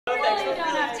Really don't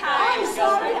have time. I'm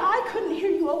sorry, I couldn't hear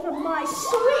you over my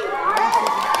sweet.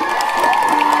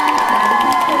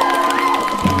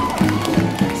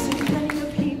 See plenty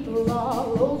of people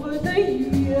all over the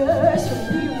years, from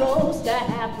heroes to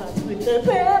half-bloods with their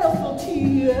pitiful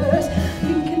tears,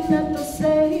 thinking that they'll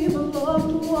save a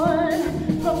loved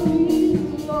one from me.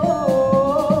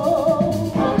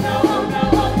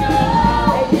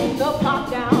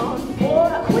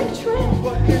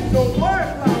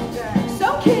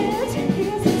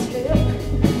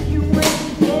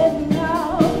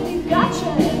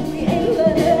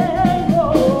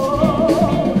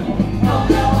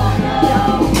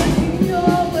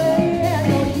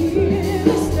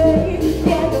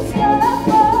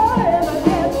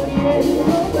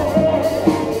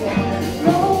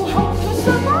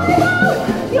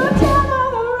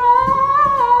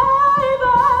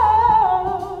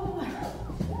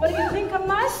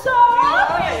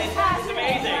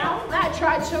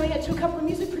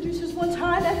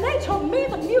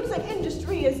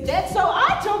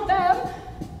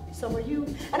 So were you.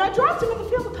 And I dropped him in the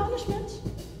field of punishment.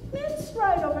 It's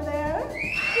right over there.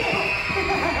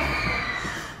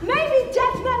 Maybe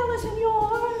death metal isn't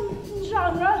your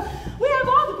genre. We have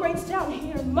all the greats down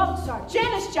here. Mozart,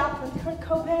 Janis, Joplin, Kurt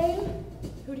Cobain.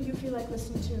 Who do you feel like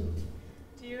listening to?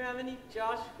 Do you have any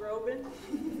Josh Groban?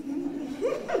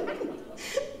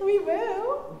 We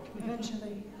will.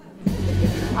 Eventually.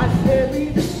 I bury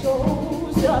the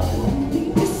souls of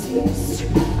the deceased.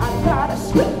 I've got a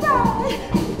sweet ride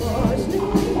for his new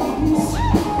release.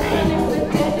 And if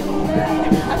they're dead and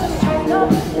dead, I just turn up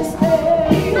the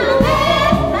stage. I'm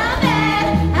bad,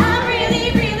 I'm really,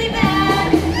 really bad.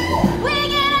 We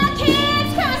get our kids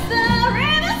cross the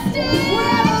river Styx.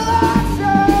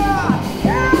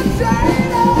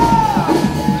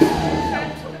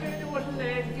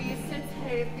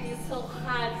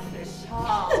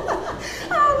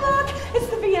 Oh, look, it's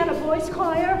the Vienna Boys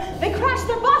Choir. They crashed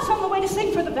their bus on the way to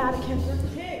sing for the Vatican.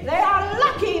 They are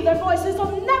lucky their voices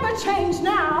will never change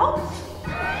now.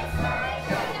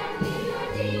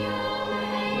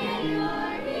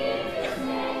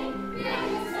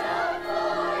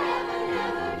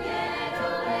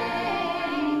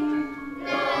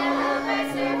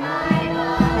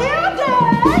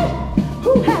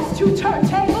 Who has 2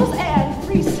 turntables and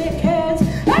 3 sick heads?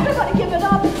 Everybody give it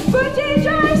up for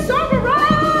DJ Cerberus!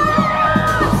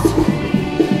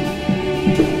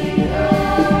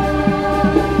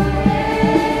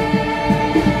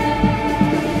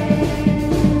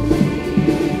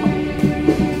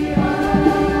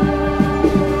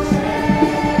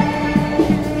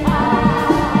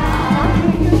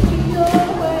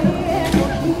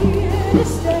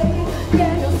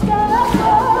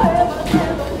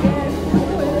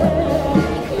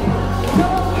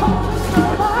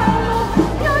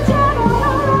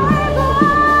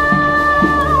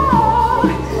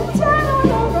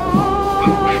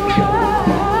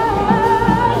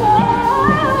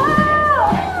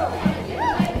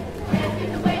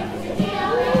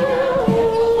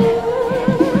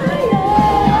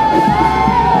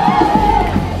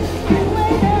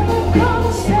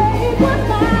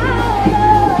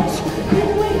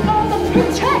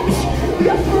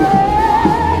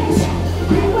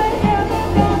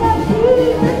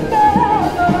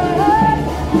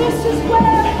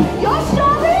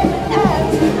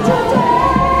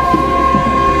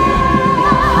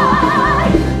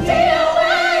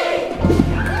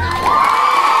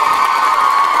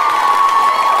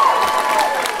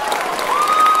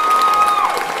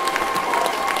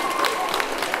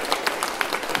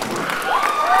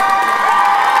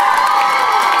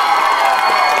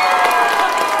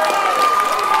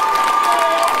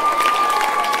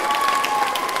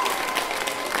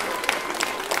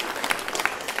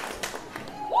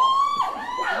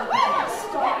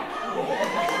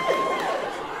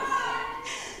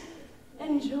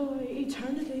 Enjoy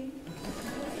eternity.